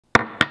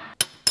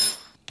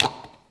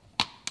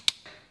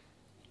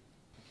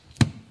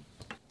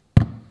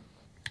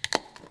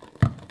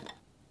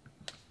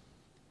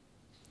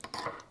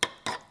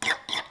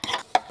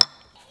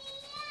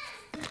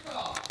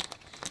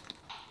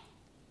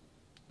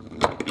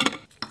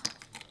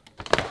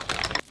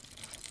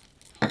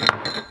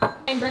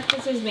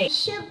breakfast as me?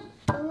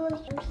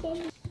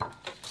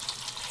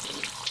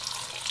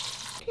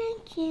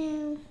 Thank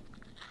you.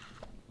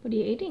 What are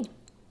you eating?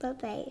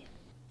 Bye-bye.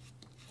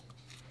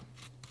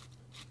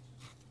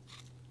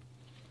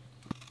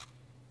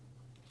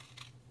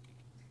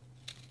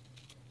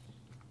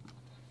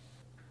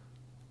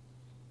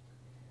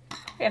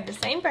 We have the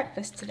same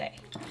breakfast today.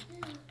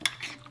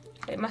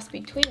 They must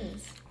be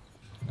twins.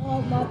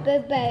 Oh, my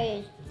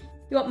blueberries.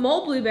 You want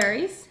more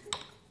blueberries?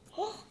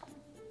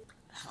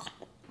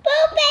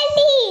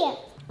 Blueberry!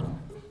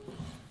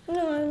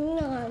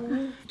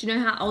 No. Do you know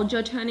how old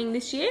you're turning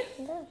this year?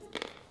 No.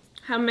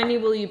 How many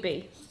will you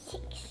be?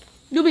 6.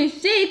 You'll be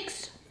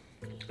 6.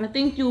 I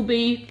think you'll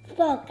be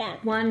 4.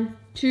 1,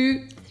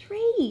 2,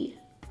 3.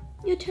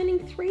 You're turning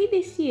 3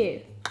 this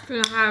year.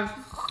 We're gonna have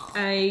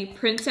a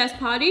princess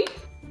party.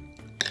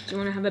 Do you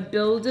want to have a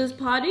builder's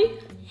party?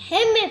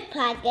 Hammer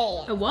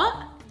party. A what?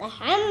 The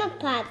hammer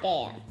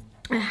party.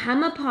 A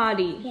hammer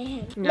party.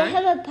 Yeah. No? The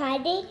hammer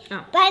party.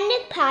 Oh. Banana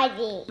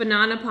party.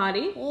 Banana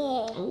party?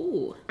 Yeah.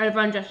 Ooh.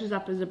 Everyone dresses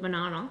up as a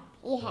banana.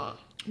 Yeah.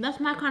 That's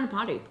my kind of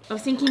party. I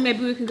was thinking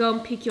maybe we could go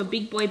and pick your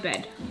big boy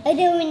bed. Are you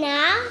doing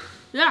now?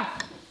 Yeah.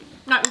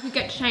 Like we could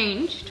get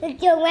changed.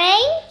 Is it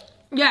rain?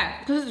 Yeah,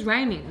 because it's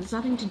raining. There's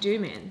nothing to do,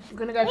 man. We're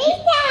gonna go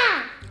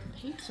Pizza!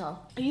 pizza.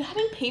 Are you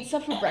having pizza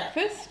for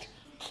breakfast?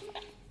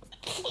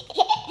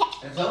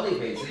 It's healthy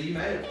pizza, you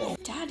made it for me.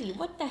 Daddy,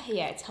 what the heck?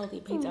 Yeah, it's healthy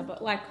pizza,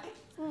 but like,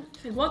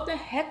 what the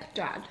heck,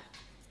 Dad?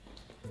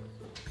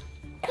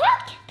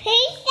 Cooked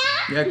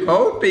pizza? Yeah,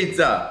 cold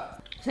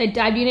pizza. Say,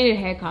 Dad, you need a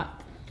haircut.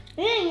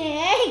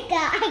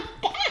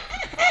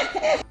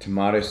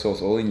 Tomato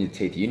sauce all in your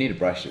teeth. You need to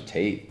brush your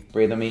teeth.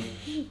 Breathe on me.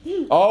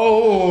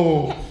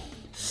 Oh!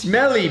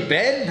 Smelly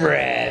bed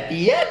breath.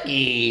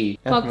 Yucky.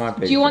 That's my Fox,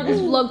 pizza. do you want this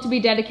man. vlog to be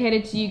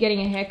dedicated to you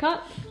getting a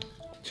haircut?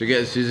 Should we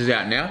get the scissors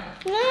out now?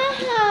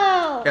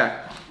 No!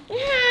 Yeah.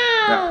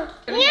 No!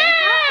 No!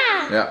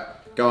 Yeah.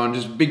 Go on,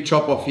 just big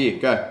chop off here.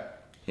 Go.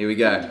 Here we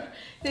go.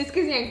 This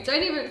because you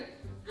don't even.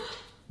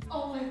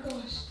 Oh my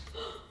gosh.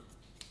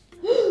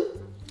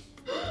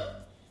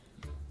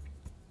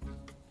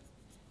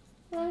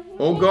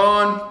 All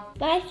gone.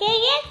 Can I see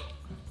it?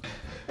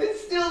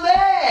 It's still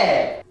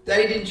there.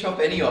 Daddy didn't chop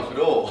any off at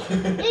all.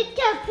 It's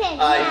open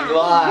I now.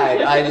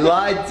 lied. I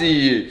lied to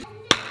you.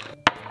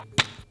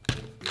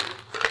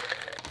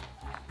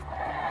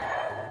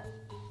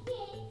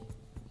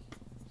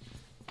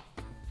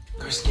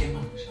 Go scare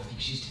Mum. I think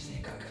she's just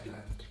there. Go, go, go.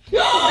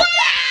 Oh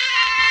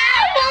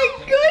my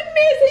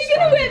goodness! Are you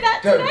gonna wear that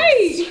Go.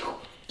 today?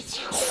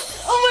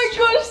 Oh my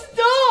gosh!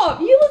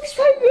 Stop! You look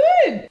so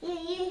good. You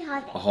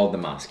hold it. I'll hold the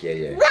mask. Yeah,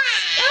 yeah.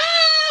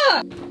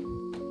 Ah!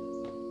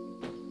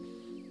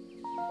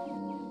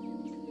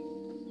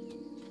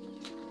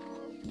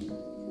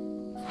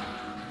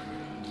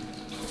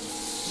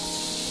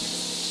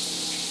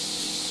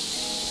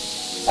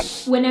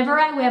 Whenever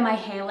I wear my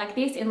hair like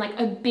this in like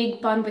a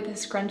big bun with a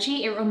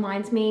scrunchie, it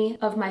reminds me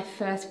of my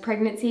first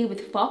pregnancy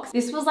with Fox.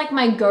 This was like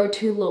my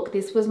go-to look.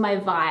 This was my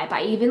vibe.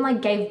 I even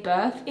like gave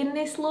birth in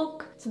this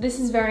look. So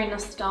this is very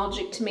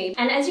nostalgic to me.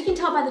 And as you can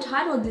tell by the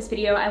title of this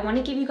video, I want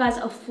to give you guys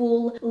a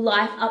full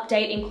life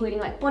update, including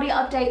like body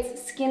updates,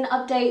 skin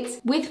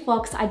updates. With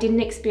Fox, I didn't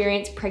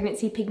experience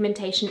pregnancy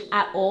pigmentation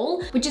at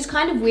all, which is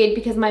kind of weird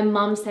because my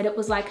mum said it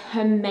was like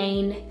her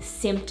main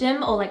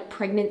symptom or like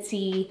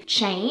pregnancy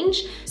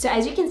change. So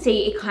as you can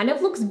see, it kind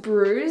of looks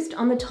bruised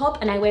on the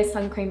top, and I wear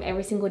sun cream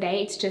every single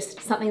day. It's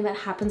just something that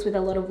happens with a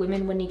lot of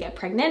women when you get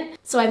pregnant.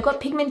 So I've got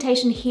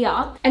pigmentation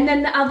here. And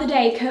then the other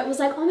day, Kurt was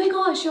like, oh my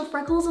gosh, your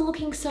freckles are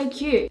looking so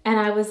cute. And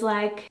I was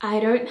like,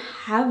 I don't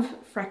have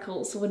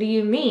freckles. What do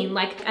you mean?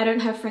 Like, I don't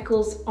have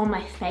freckles on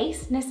my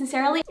face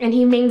necessarily. And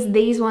he means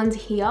these ones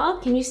here.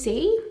 Can you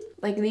see?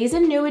 Like, these are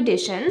new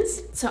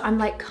additions. So I'm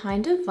like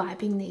kind of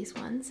vibing these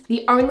ones.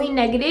 The only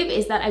negative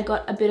is that I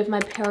got a bit of my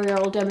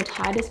perioral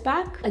dermatitis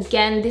back.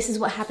 Again, this is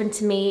what happened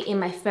to me in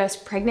my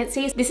first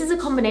pregnancy. This is a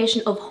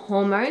combination of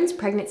hormones,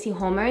 pregnancy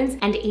hormones,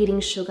 and eating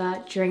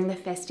sugar during the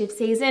festive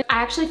season.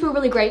 I actually feel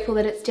really grateful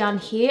that it's down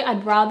here.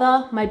 I'd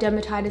rather my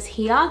dermatitis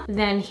here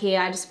than here.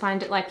 I just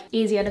find it like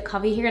easier to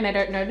cover here and I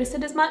don't notice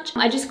it as much.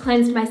 I just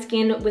cleansed my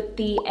skin with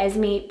the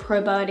SUNEE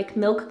Probiotic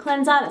Milk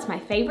Cleanser. That's my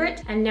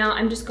favorite. And now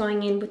I'm just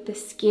going in with the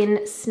Skin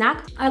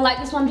Snack. I like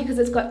this one because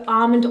it's got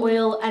almond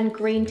oil and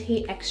green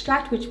tea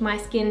extract, which my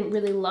skin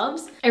really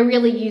loves. I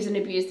really use and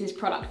abuse this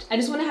product. I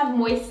just want to have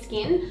moist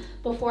skin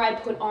before I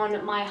put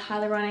on my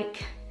hyaluronic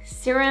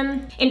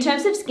serum. In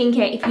terms of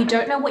skincare, if you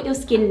don't know what your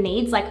skin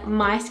needs, like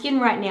my skin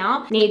right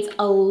now needs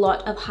a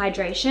lot of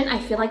hydration. I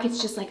feel like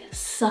it's just like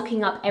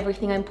sucking up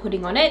everything I'm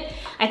putting on it.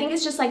 I think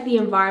it's just like the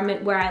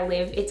environment where I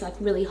live. It's like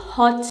really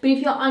hot. But if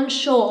you're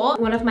unsure,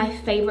 one of my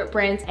favorite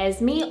brands,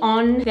 SUNEE,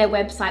 on their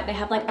website, they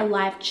have like a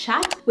live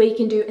chat where you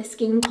can do a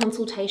skin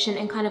consultation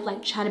and kind of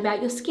like chat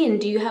about your skin.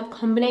 Do you have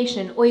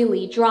combination,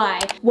 oily, dry?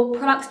 What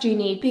products do you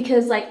need?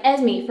 Because like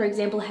SUNEE, for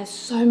example, has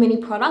so many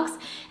products,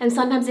 and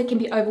sometimes it can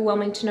be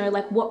overwhelming to know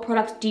like what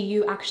products do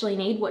you actually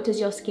need? What does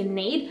your skin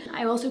need?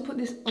 I also put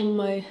this on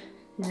my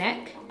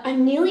neck.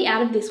 I'm nearly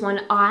out of this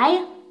one.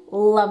 I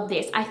love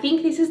this. I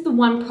think this is the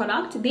one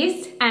product,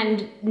 this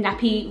and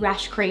nappy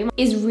rash cream,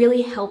 is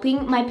really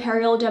helping my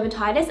perioral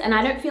dermatitis, and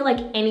I don't feel like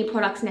any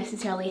products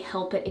necessarily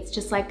help it. It's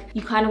just like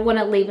you kind of want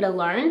to leave it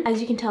alone.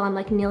 As you can tell, I'm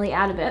like nearly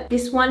out of it.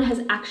 This one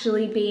has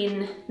actually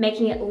been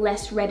making it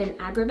less red and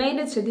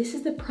aggravated. So this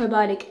is the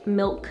probiotic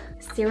milk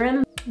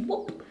serum.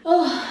 Whoop.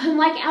 Oh, I'm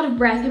like out of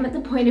breath. I'm at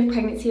the point of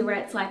pregnancy where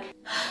it's like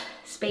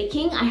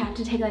speaking, I have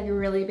to take like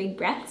really big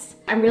breaths.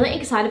 I'm really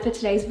excited for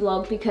today's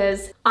vlog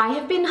because I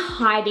have been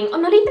hiding, or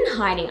not even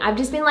hiding, I've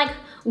just been like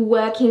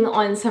working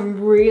on some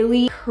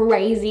really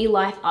crazy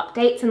life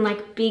updates and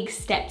like big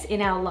steps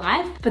in our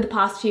life for the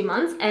past few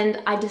months,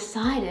 and I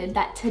decided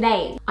that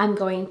today I'm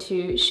going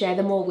to share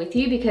them all with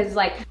you because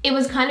like it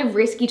was kind of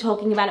risky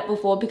talking about it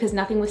before because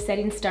nothing was set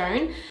in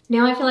stone.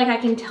 Now I feel like I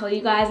can tell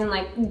you guys and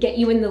like get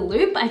you in the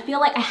loop. I feel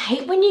like I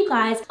hate when you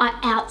guys are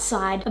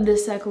outside of the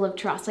circle of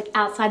trust, like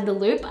outside the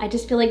loop. I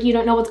just feel like you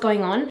don't know what's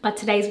going on, but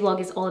today's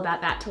vlog is all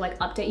about that, to like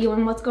update you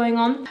on what's going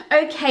on.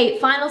 Okay,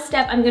 final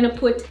step, I'm gonna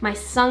put my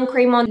sun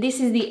cream on. This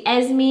is the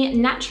SUNEE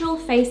Natural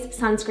Face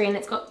Sunscreen.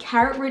 It's got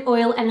carrot root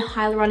oil and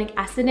hyaluronic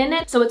acid in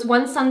it. So it's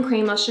one sun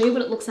cream. I'll show you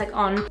what it looks like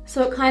on.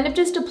 So it kind of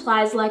just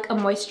applies like a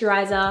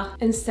moisturizer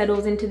and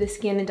settles into the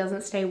skin and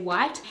doesn't stay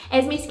white.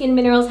 SUNEE Skin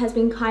Minerals has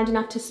been kind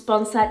enough to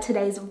sponsor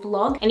today's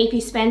vlog. And if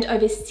you spend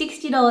over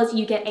 $60,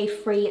 you get a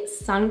free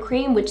sun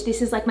cream, which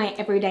this is like my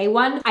everyday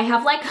one. I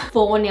have like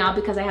 4 now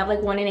because I have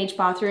like one in each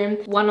bathroom,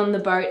 one on the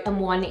boat and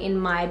one in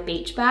my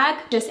beach bag.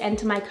 Just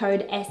enter my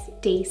code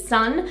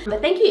SDSUN.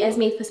 But thank you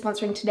SUNEE for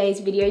sponsoring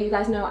today's video. You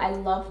guys know I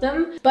love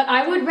them. But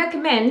I would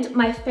recommend,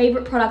 my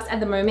favorite products at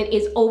the moment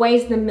is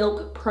always the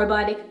Milk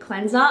Probiotic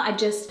Cleanser.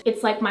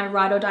 It's like my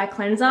ride or die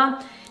cleanser.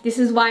 This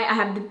is why I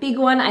have the big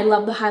one. I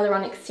love the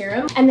hyaluronic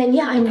serum. And then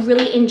yeah, I'm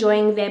really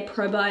enjoying their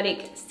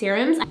probiotic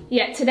serums.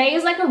 Yeah, today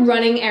is like a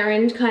running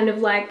errand kind of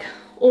like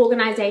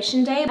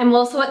organization day. I'm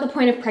also at the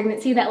point of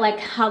pregnancy that like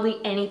hardly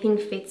anything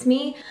fits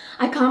me.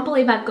 I can't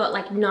believe I've got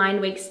like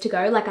 9 weeks to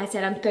go. Like I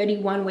said, I'm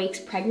 31 weeks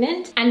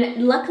pregnant.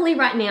 And luckily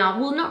right now,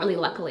 well, not really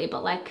luckily,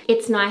 but like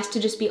it's nice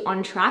to just be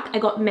on track. I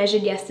got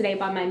measured yesterday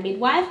by my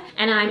midwife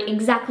and I'm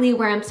exactly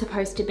where I'm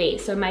supposed to be.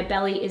 So my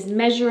belly is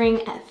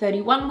measuring at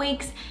 31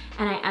 weeks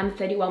and I am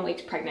 31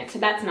 weeks pregnant. So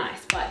that's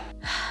nice, but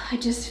I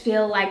just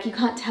feel like, you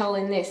can't tell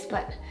in this,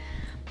 but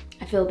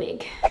I feel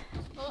big.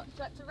 Oh, it's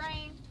about to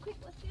rain. Quick,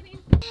 let's get in.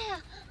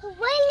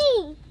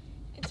 Raining.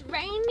 It's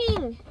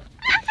raining.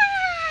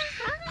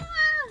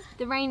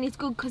 The rain is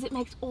good because it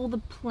makes all the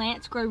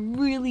plants grow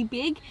really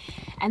big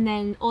and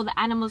then all the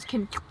animals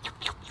can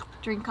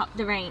drink up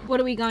the rain. What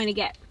are we going to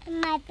get?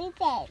 My big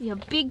bed. Your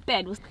big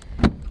bed.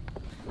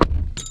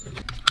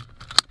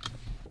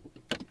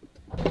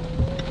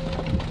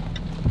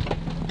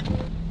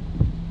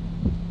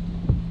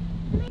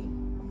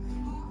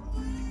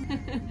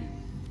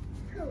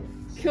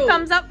 Cool.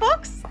 Thumbs up,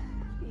 Fox?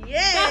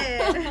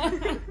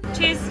 Yeah.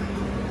 Cheers.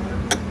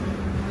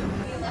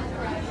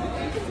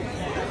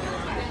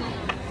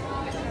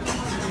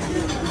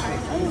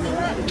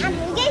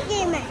 I'm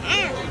getting my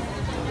hand.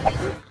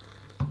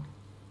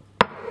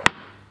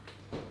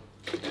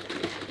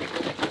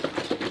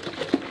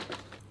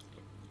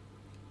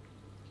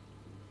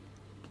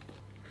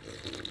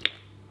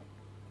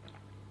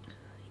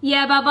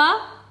 Yeah,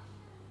 Bubba?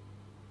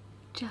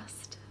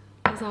 Just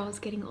as I was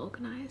getting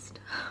organized.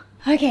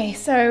 Okay,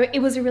 so it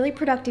was a really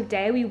productive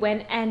day. We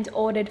went and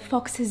ordered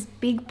Fox's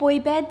big boy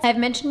bed. I've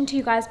mentioned to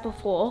you guys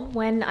before,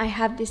 when I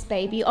have this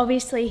baby,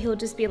 obviously he'll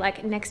just be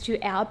like next to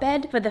our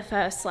bed for the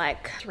first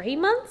like 3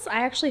 months.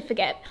 I actually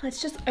forget. Let's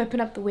just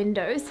open up the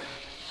windows.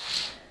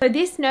 So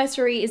this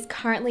nursery is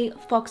currently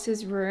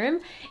Fox's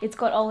room. It's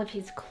got all of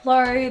his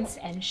clothes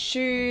and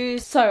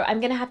shoes. So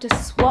I'm gonna have to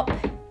swap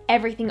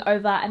everything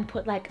over and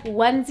put like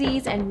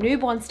onesies and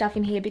newborn stuff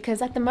in here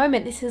because at the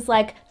moment this is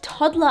like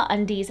toddler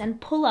undies and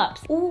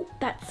pull-ups. Oh,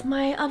 that's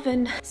my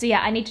oven. So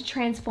yeah, I need to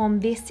transform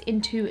this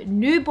into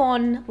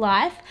newborn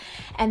life,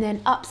 and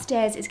then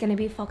upstairs is going to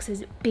be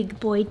Fox's big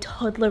boy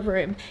toddler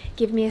room.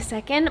 Give me a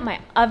second.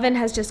 My oven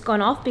has just gone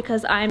off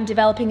because I'm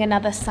developing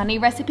another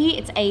SUNEE recipe.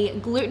 It's a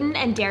gluten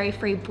and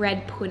dairy-free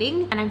bread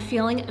pudding and I'm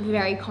feeling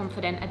very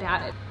confident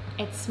about it.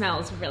 It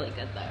smells really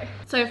good though.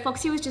 So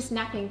Foxy was just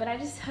napping, but I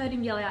just heard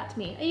him yell out to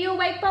me, "Are you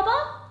awake,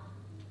 Bubba?"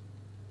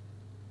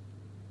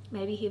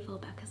 Maybe he fell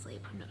back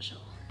asleep, I'm not sure.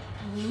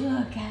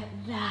 Look at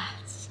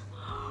that.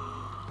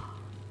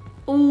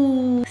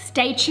 Ooh,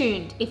 stay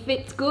tuned. If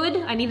it's good,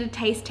 I need a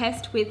taste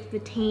test with the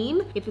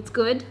team. If it's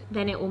good,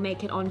 then it will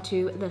make it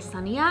onto the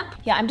SUNEE app.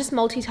 Yeah, I'm just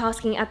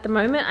multitasking at the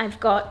moment.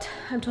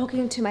 I'm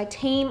talking to my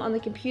team on the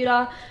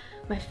computer.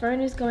 My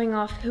phone is going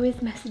off. Who is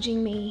messaging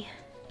me?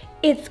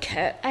 It's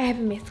Kurt. I have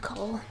a missed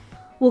call.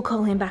 We'll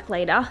call him back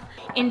later.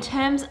 In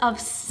terms of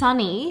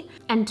SUNEE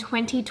and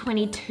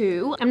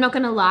 2022, I'm not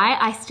gonna lie,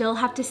 I still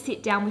have to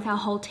sit down with our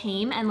whole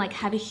team and like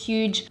have a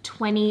huge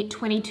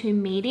 2022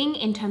 meeting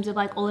in terms of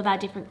like all of our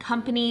different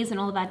companies and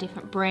all of our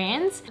different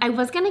brands. I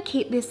was gonna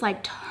keep this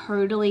like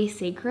totally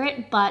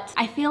secret, but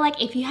I feel like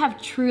if you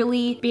have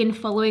truly been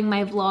following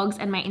my vlogs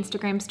and my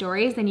Instagram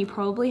stories, then you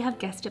probably have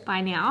guessed it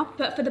by now.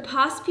 But for the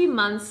past few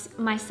months,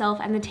 myself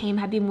and the team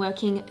have been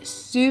working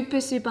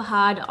super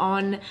hard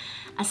on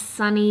a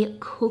SUNEE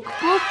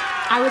cookbook.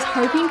 I was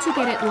hoping to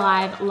get it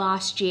live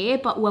last year,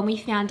 but when we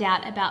found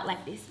out about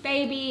like this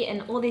baby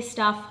and all this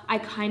stuff, I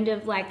kind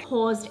of like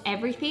paused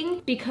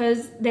everything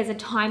because there's a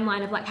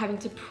timeline of like having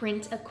to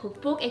print a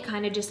cookbook. It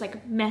kind of just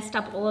like messed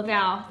up all of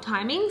our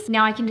timings.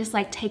 Now I can just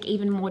like take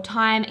even more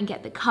time and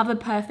get the cover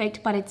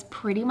perfect, but it's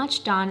pretty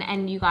much done.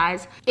 And you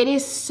guys, it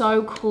is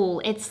so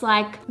cool. It's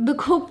like the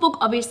cookbook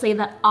obviously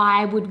that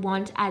I would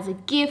want as a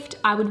gift,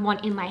 I would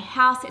want in my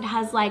house. It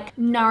has like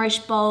nourish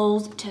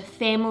bowls to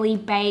family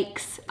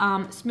bakes,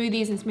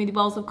 smoothies and smoothie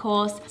bowls of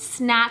course,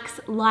 snacks,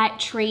 light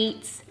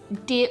treats,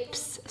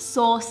 dips,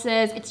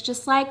 sauces. It's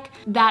just like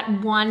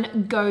that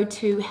one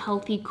go-to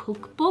healthy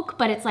cookbook,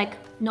 but it's like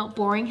not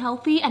boring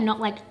healthy and not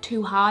like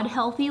too hard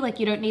healthy. Like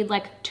you don't need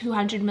like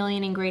 200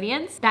 million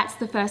ingredients. That's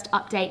the first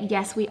update.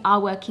 Yes, we are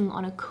working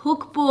on a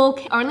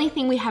cookbook. Only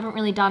thing we haven't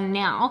really done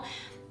now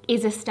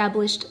is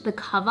established the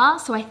cover.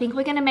 So I think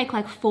we're gonna make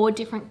like 4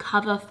 different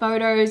cover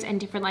photos and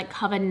different like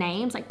cover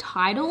names, like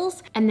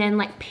titles, and then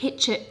like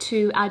pitch it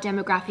to our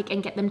demographic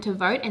and get them to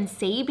vote and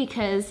see,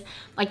 because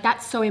like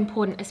that's so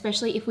important,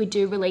 especially if we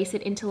do release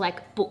it into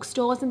like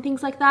bookstores and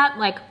things like that.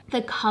 Like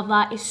the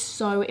cover is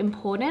so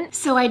important.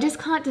 So I just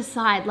can't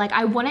decide. Like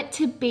I want it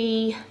to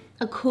be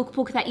a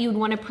cookbook that you'd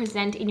want to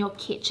present in your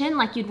kitchen.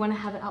 Like you'd want to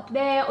have it up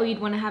there, or you'd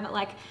want to have it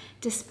like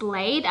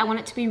displayed. I want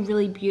it to be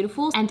really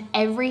beautiful, and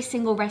every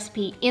single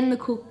recipe in the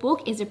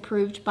cookbook is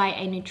approved by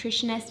a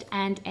nutritionist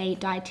and a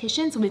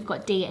dietitian. So we've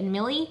got Dee and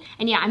Millie,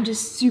 and yeah, I'm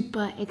just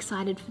super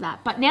excited for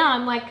that. But now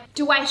I'm like,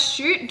 do I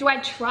shoot? Do I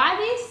try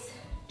this?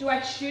 Do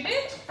I shoot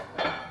it?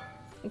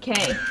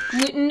 Okay,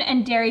 gluten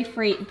and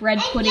dairy-free bread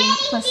pudding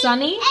for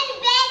SUNEE.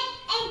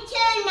 And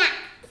tuna.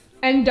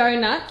 And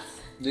donuts.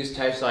 This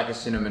tastes like a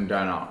cinnamon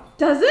donut.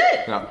 Does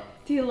it? Yeah.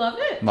 Do you love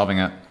it? Loving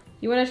it.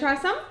 You want to try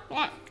some?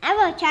 Yeah, I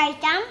will try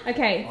some.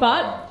 Okay,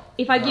 but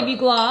if I give you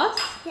glass,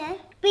 Yeah.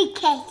 Be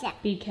careful.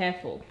 be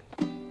careful.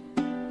 So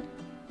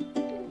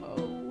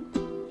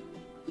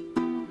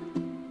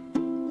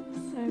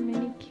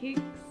many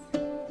kicks.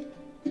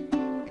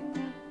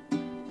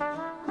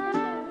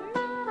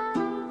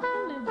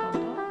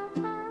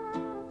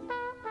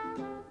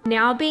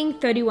 Now being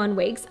 31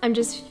 weeks, I'm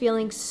just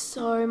feeling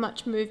so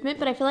much movement,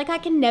 but I feel like I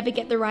can never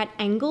get the right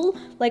angle.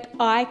 Like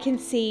I can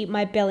see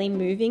my belly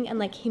moving and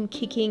like him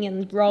kicking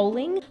and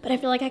rolling, but I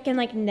feel like I can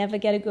like never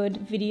get a good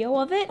video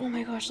of it. Oh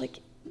my gosh,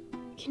 like,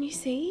 can you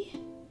see?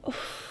 Oh,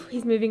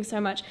 he's moving so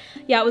much.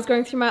 Yeah, I was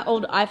going through my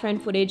old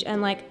iPhone footage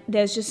and like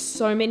there's just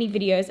so many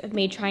videos of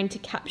me trying to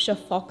capture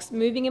Fox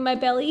moving in my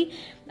belly,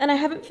 and I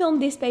haven't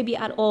filmed this baby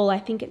at all. I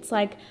think it's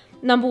like,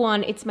 number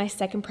one, it's my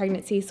second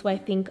pregnancy, so I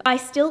think I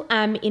still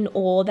am in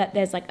awe that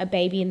there's like a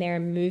baby in there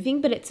and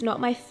moving, but it's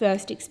not my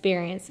first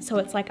experience. So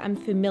it's like I'm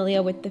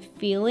familiar with the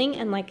feeling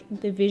and like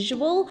the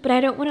visual, but I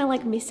don't want to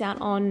like miss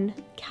out on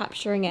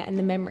capturing it and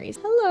the memories.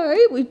 Hello,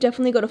 we've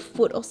definitely got a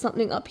foot or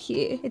something up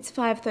here. It's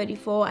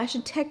 5:34. I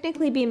should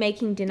technically be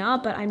making dinner,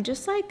 but I'm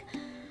just like,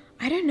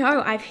 I don't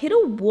know, I've hit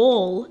a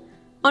wall.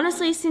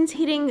 Honestly, since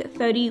hitting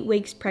 30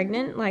 weeks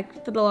pregnant,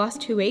 like for the last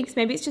 2 weeks,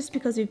 maybe it's just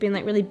because we've been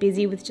like really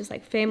busy with just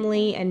like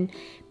family and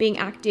being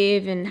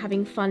active and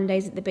having fun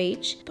days at the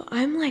beach, but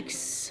I'm like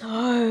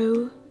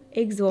so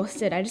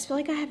exhausted. I just feel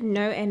like I have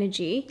no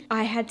energy.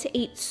 I had to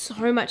eat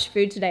so much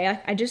food today.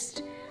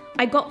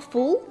 I got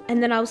full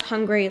and then I was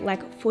hungry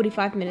like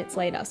 45 minutes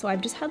later. So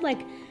I've just had like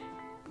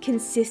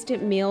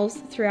consistent meals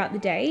throughout the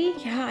day.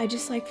 Yeah, I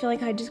just like feel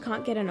like I just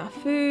can't get enough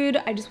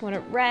food. I just want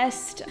to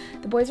rest.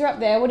 The boys are up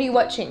there. What are you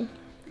watching?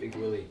 Big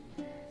Willie.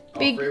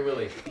 Big, Free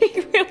Willy.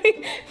 Big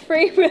Willy.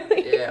 Free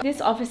Willy. Yeah. This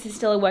office is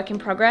still a work in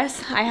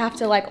progress. I have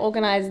to like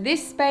organize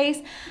this space.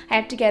 I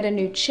have to get a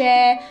new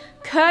chair.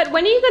 Kurt,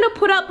 when are you gonna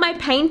put up my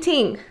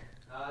painting?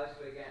 This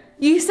weekend.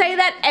 You say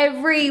that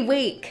every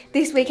week.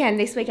 This weekend.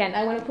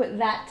 I want to put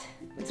that.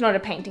 It's not a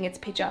painting, it's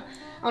a picture.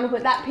 I want to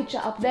put that picture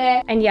up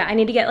there. And yeah, I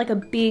need to get like a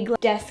big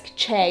desk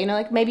chair, you know,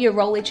 like maybe a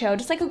rolly chair or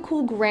just like a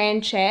cool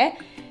grand chair,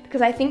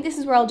 because I think this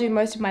is where I'll do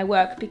most of my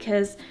work,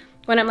 because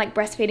when I'm like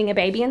breastfeeding a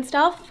baby and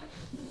stuff,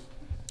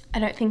 I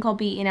don't think I'll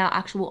be in our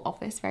actual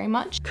office very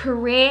much.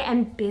 Career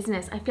and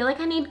business. I feel like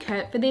I need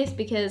Kurt for this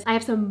because I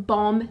have some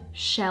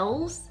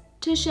bombshells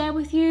to share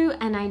with you,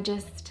 and I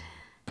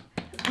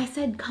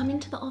said, come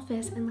into the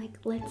office and like,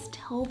 let's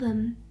tell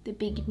them the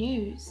big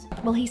news.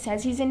 Well, he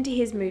says he's into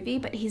his movie,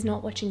 but he's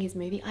not watching his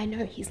movie. I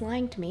know, he's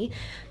lying to me,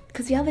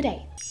 because the other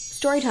day,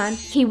 story time,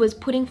 he was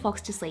putting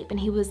Fox to sleep and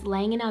he was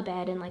laying in our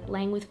bed and like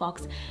laying with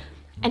Fox,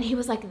 and he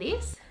was like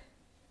this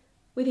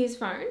with his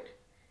phone.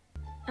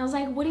 I was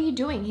like, what are you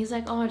doing? He's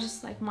like, oh,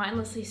 just like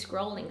mindlessly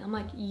scrolling. I'm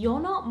like, you're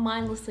not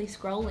mindlessly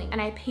scrolling.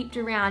 And I peeped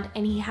around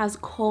and he has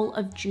Call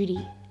of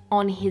Duty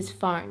on his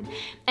phone.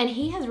 And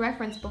he has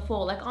referenced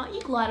before, like, aren't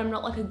you glad I'm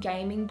not like a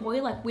gaming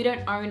boy? Like, we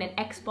don't own an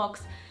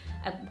Xbox,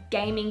 a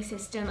gaming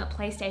system, a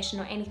PlayStation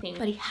or anything.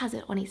 But he has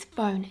it on his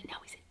phone and now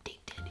he's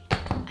addicted.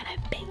 And I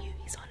bet you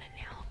he's on it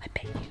now. I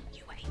bet you.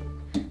 You wait.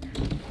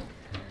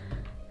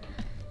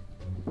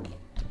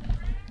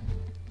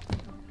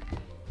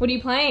 What are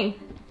you playing?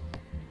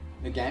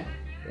 The game?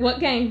 What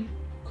game?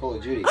 Call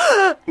of Duty.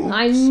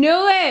 I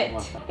knew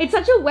it! It's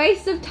such a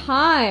waste of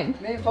time.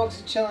 Me and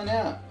Fox are chilling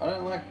out. I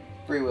don't like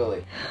Free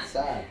Willy. It's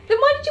sad. Then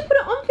why did you put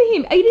it on for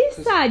him? It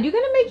is sad. You're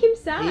gonna make him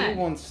sad. He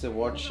wants to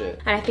watch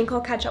it. And I think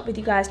I'll catch up with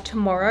you guys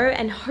tomorrow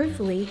and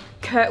hopefully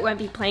Kurt won't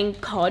be playing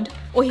COD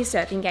or his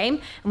surfing game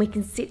and we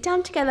can sit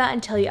down together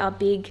and tell you our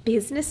big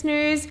business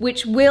news,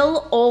 which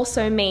will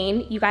also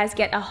mean you guys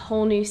get a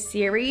whole new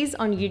series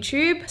on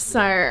YouTube.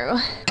 So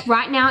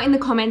right now in the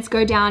comments,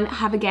 go down,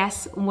 have a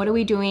guess. What are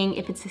we doing?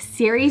 If it's a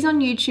series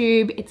on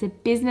YouTube, it's a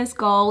business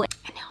goal,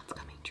 and now it's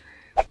coming true.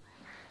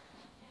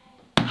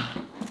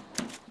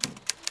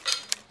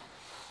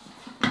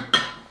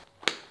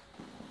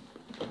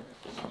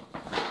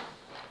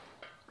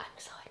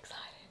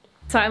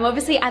 So I'm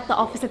obviously at the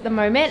office at the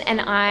moment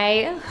and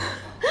I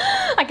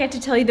get to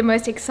tell you the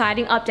most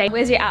exciting update.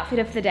 Where's your outfit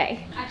of the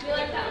day? I feel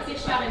like that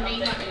fish out of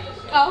me.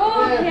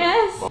 Oh,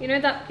 yes. You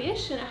know that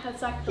fish and it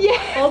has like the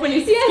orb and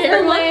you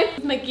scare one?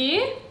 It's my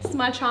gear. It's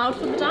my child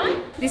for the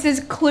day. This is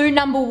clue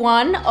number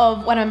 1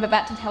 of what I'm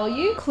about to tell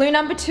you. Clue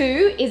number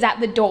 2 is at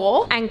the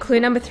door and clue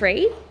number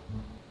 3,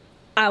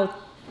 I'll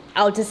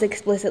just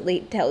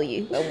explicitly tell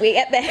you when we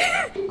get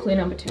there. Clue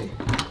number 2.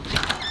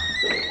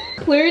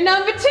 Clue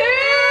number 2!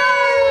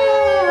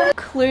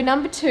 Clue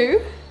number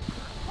 2.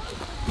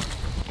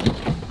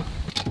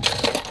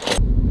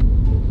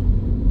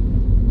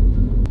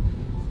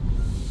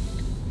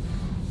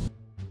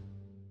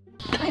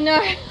 I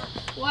know.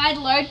 Wide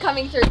load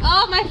coming through.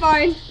 Oh, my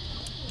phone.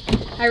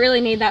 I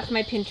really need that for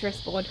my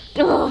Pinterest board.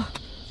 Oh,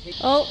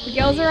 the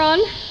girls are on.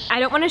 I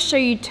don't want to show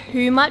you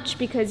too much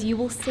because you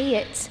will see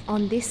it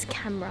on this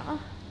camera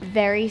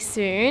very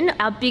soon.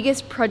 Our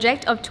biggest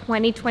project of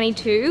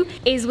 2022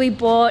 is we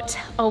bought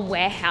a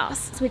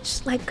warehouse,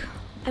 which like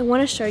I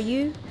want to show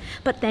you,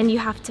 but then you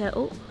have to,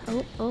 oh,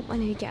 I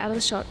need to get out of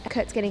the shot.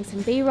 Kurt's getting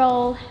some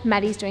B-roll,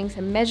 Maddie's doing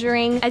some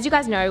measuring. As you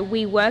guys know,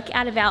 we work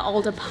out of our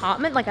old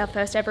apartment, like our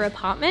first ever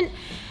apartment,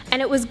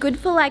 and it was good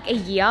for like a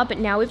year, but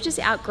now we've just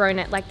outgrown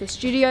it. Like the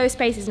studio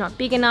space is not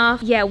big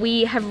enough. Yeah,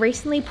 we have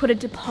recently put a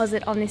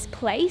deposit on this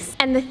place.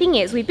 And the thing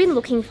is, we've been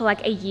looking for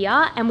like a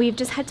year and we've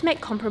just had to make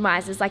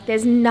compromises. Like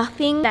there's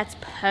nothing that's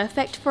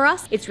perfect for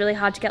us. It's really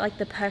hard to get like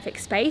the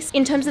perfect space.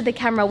 In terms of the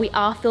camera, we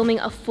are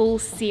filming a full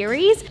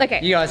series. Okay,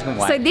 You guys can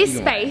wait. so this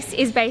space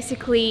is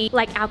basically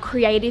like our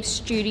creative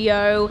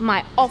studio,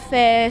 my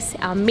office,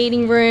 our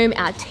meeting room,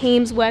 our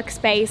team's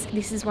workspace.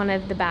 This is one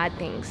of the bad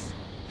things.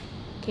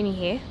 Can you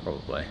hear?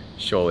 Probably.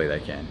 Surely they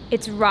can.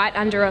 It's right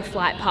under a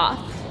flight path.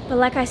 But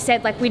like I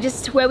said, like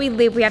where we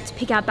live, we have to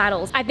pick our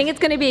battles. I think it's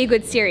gonna be a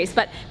good series,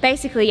 but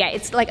basically, yeah,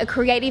 it's like a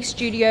creative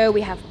studio.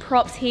 We have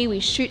props here, we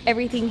shoot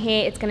everything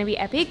here. It's gonna be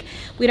epic.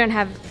 We don't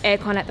have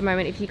aircon at the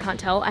moment, if you can't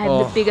tell. I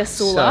have the biggest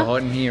Sula. So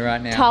hot in here right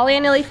now.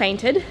 Talia nearly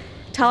fainted.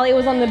 Talia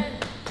was on the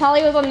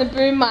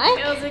boom mic.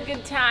 It was a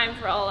good time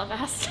for all of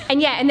us.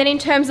 And yeah, and then in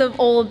terms of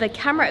all of the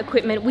camera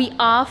equipment, we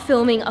are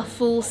filming a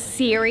full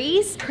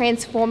series,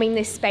 transforming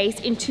this space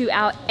into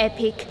our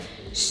epic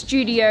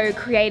studio,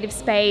 creative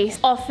space,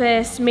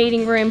 office,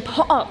 meeting room,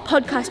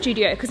 podcast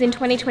studio, because in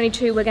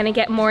 2022 we're going to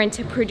get more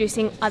into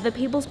producing other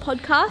people's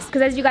podcasts,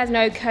 because as you guys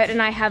know, Kurt and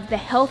I have the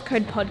Health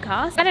Code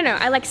podcast. I don't know,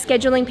 I like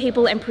scheduling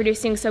people and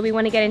producing, so we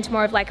want to get into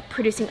more of like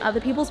producing other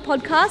people's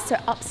podcasts. So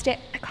upstairs,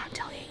 I can't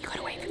tell you, you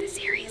gotta wait for the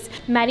series.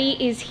 Maddie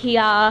is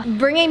here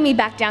bringing me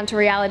back down to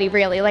reality,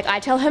 really. Like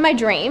I tell her my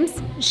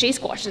dreams, she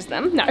squashes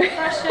them. No.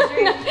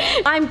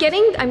 I'm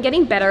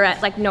getting better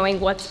at like knowing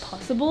what's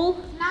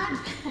possible.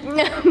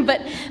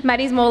 But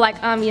Maddie's more like,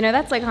 you know,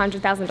 that's like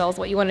 $100,000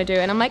 what you want to do.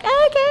 And I'm like,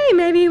 okay,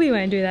 maybe we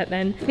won't do that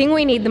then. The thing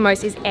we need the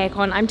most is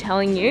aircon, I'm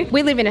telling you.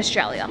 We live in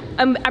Australia.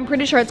 I'm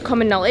pretty sure it's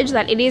common knowledge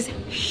that it is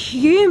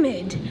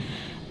humid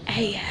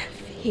AF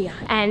here.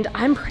 And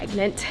I'm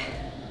pregnant.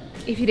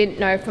 If you didn't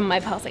know from my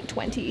past like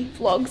 20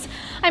 vlogs,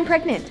 I'm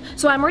pregnant.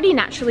 So I'm already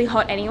naturally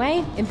hot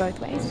anyway, in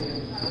both ways.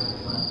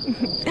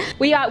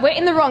 We're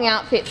in the wrong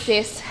outfit,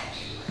 sis.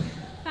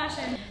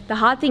 Fashion. The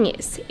hard thing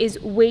is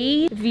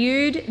we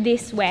viewed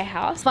this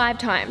warehouse 5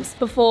 times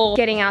before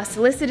getting our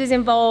solicitors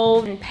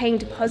involved and paying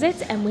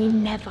deposits, and we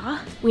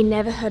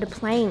never heard a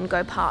plane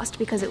go past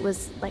because it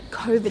was like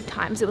COVID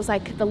times. It was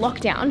like the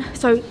lockdown.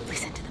 So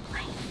listen to the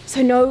plane.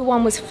 So no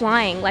one was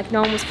flying, like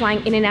no one was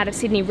flying in and out of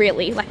Sydney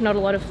really, like not a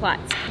lot of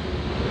flights.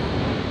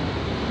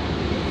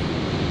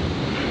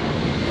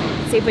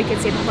 Let's see if we can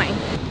see the plane.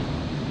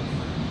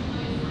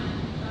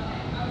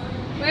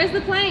 We're Where's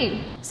the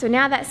plane? So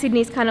now that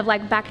Sydney's kind of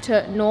like back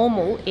to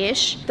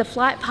normal-ish, the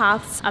flight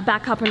paths are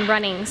back up and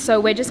running. So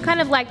we're just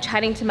kind of like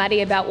chatting to Maddie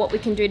about what we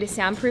can do to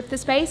soundproof the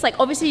space. Like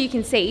obviously you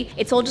can see,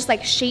 it's all just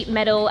like sheet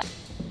metal.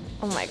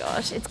 Oh my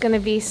gosh, it's gonna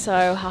be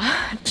so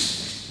hard.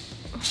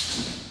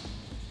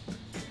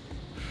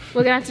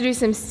 We're gonna have to do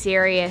some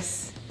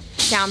serious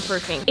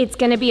soundproofing. It's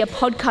gonna be a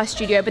podcast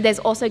studio, but there's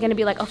also gonna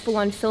be like a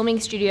full-on filming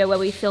studio where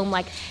we film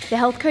like the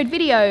health code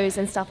videos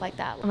and stuff like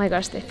that. Oh my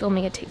gosh, they're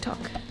filming a TikTok.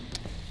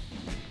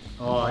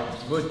 Oh,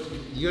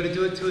 you gotta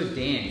do it to a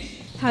dance.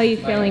 How are you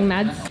feeling,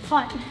 Mads?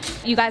 Hot.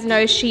 You guys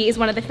know she is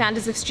one of the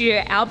founders of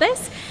Studio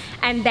Albus,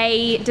 and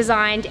they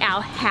designed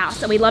our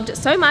house, and we loved it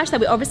so much that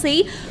we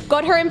obviously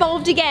got her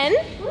involved again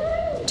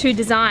to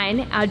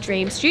design our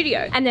dream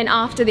studio. And then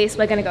after this,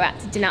 we're gonna go out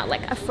to dinner,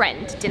 like a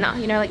friend dinner,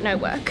 you know, like no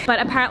work. But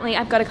apparently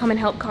I've got to come and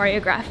help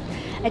choreograph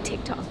a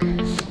TikTok. I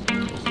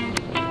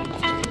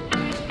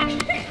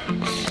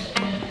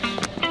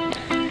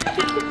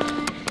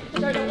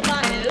don't know what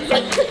that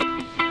is.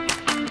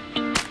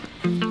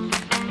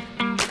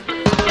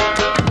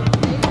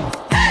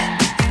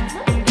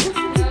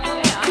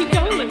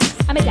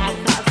 I'm a dad,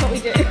 that's what we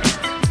do. You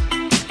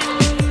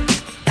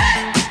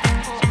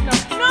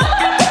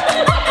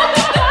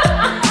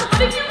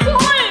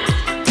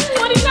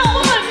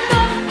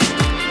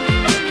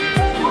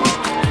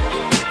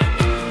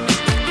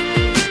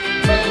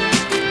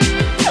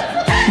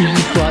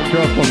just flat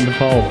drop on the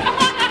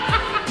pole.